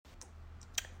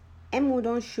Emo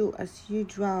don't show as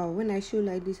usual. When I show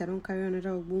like this, I don't carry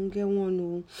another get one.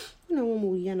 No, when I want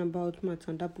more yarn about math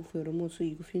and that for remote, so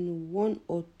you can know one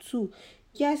or two.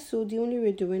 Yes, so the only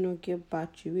radio when not get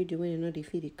battery, radio when not they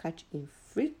feel they catch in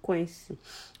frequency.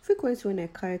 Frequency when I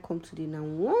carry come today now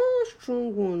one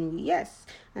strong one. Yes,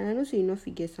 and I know so you not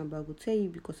forget some, but I will tell you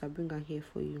because I bring her here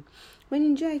for you.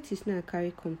 Meningitis now I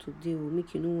carry come today will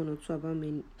make you know one or two about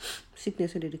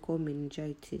sickness that they call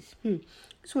meningitis.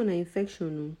 This one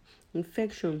an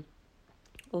infection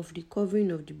of the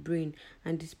covering of the brain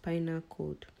and the spinal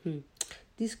cord.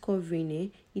 This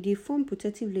covering it form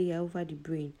protective layer over the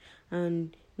brain,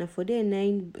 and now for there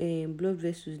 9 blood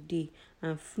vessels dey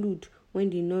and fluid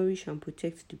when they nourish and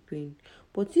protect the brain.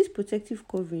 But this protective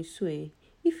covering so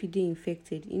if it dey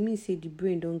infected, it means say the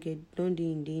brain don't dey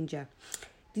in danger.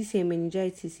 This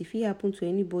meningitis, if it happen to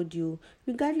anybody,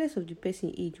 regardless of the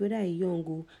person age, whether a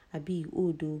young or be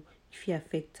old, if it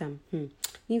affect them.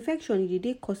 The infection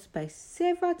is caused by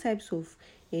several types of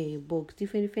bugs,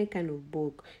 different kind of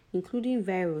bug, including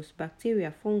virus,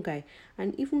 bacteria, fungi,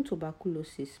 and even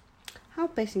tuberculosis. How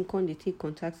person can they take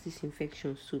contact this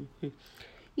infection so?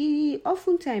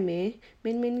 Oftentimes,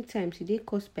 many times, it is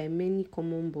caused by many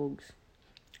common bugs,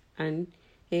 and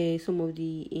some of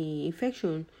the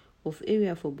infection of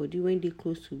area for body when they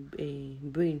close to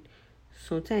brain.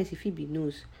 Sometimes if it be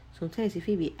nose, sometimes if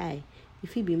it be eye,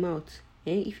 if it be mouth,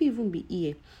 if it even be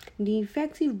ear. The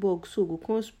infective bug so go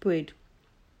come spread,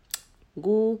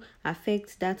 go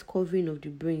affect that covering of the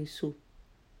brain. So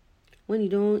when it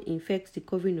don't infect the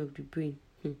covering of the brain,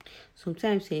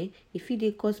 sometimes if it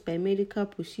is caused by medical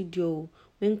procedure,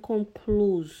 when come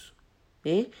close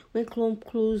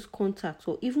contact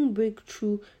or even break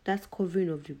through that covering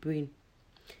of the brain.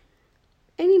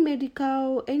 Any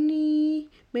medical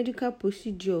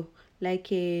procedure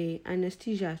like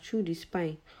anesthesia through the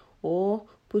spine, or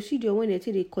procedure when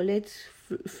they collect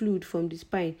fluid from the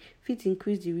spine fit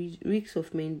increase the risk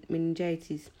of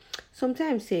meningitis.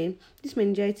 Sometimes this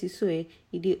meningitis so it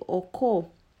dey occur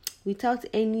without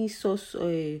any source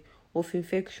of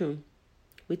infection.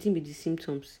 Wetin be the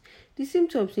symptoms? The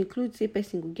symptoms include say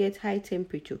person go get high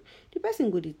temperature, the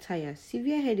person go dey tired,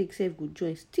 severe headache self go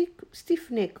join, stiff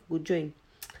neck go join.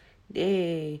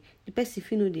 The person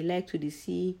fit no dey like to dey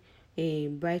see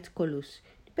bright colors.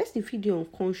 The person fit dey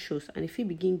unconscious and if he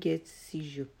begin get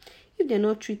seizure. If they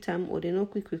not treat am or they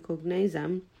not quick recognize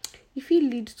am, it fit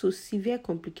lead to severe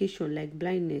complication like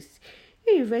blindness,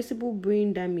 irreversible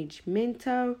brain damage,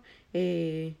 mental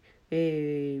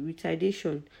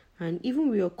retardation, and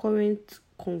even recurrent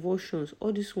convulsions.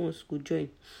 All these ones go join.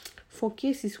 For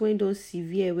cases when don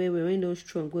severe when don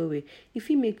strong if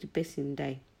it make the person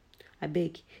die.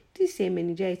 Abeg, this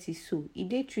meningitis so it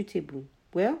dey treatable.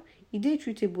 Well, it dey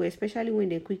treatable, especially when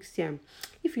they quick see am.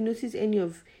 If you notice any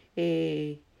of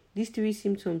these 3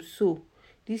 symptoms, so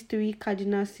these 3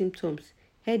 cardinal symptoms: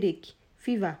 headache,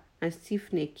 fever, and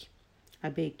stiff neck,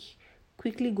 abeg,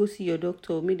 quickly go see your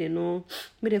doctor. Make them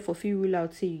for fit rule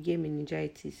out say you get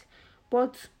meningitis.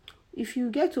 But if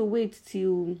you get to wait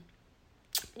till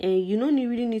you no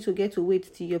really need to get to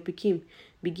wait till your pikin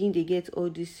begin dey get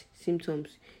all these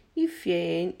symptoms. If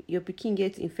your pikin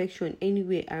get infection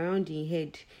anywhere around the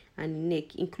head and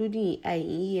neck, including eye,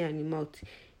 ear, and mouth,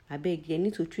 abeg, they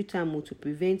need to treat am to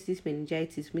prevent this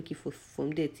meningitis. Make it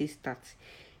from there till start.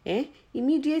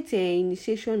 Immediate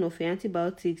initiation of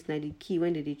antibiotics na the key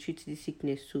when they treat this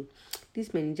sickness. So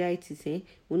this meningitis,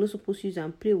 we not supposed to use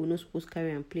and play. We not supposed to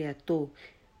carry and play at all.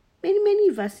 Many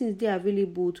vaccines they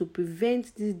available to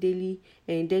prevent this deadly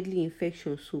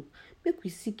infection. So make we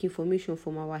seek information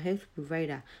from our health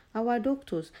provider, our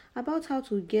doctors, about how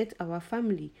to get our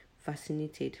family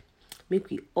vaccinated. Make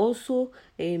we also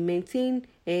maintain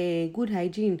good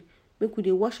hygiene. Make we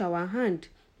dey wash our hand.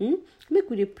 Make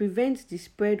we dey prevent the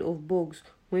spread of bugs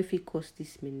when fit cause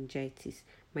this meningitis.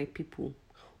 My people,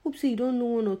 hope say you don't know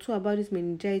one or two about this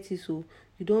meningitis. So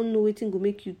you don't know wetin go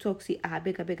make you talk say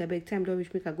abeg, time don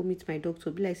reach make I go meet my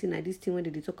doctor. Be like say na this thing when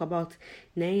they talk about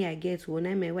na I get, or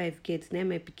na my wife get, na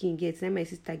my pikin get, na my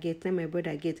sister get, na my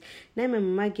brother get, na my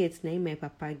mama get, na my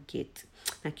papa get.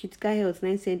 Na Critical Health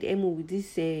na send Emo with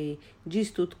this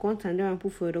gist to content and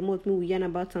put for your mouth. Make we yarn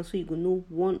about am so you go know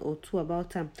one or two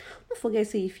about am. Don't forget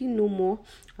say if you know more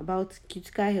about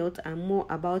Critical Health and more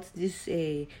about this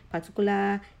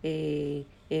particular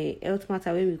health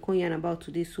matter when we come yarn about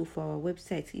today, so for our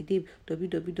website it is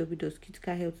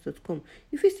www.criticalhealth.com.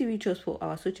 You fit still reach us for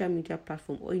our social media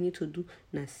platform. All you need to do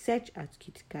na search at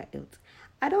Critical Health.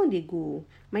 I don dey go.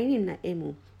 My name na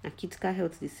Emo. Na Critical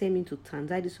Health dey send me to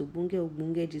Tanzania this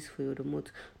ogbonge gist for your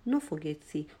domot. No forget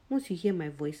say once you hear my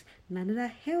voice, na another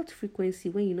health frequency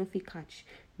when you no fit catch.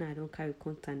 Now I don carry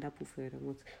come tanda put for your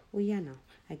domot. Oh yeah now,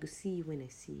 I go see you when I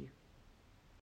see you.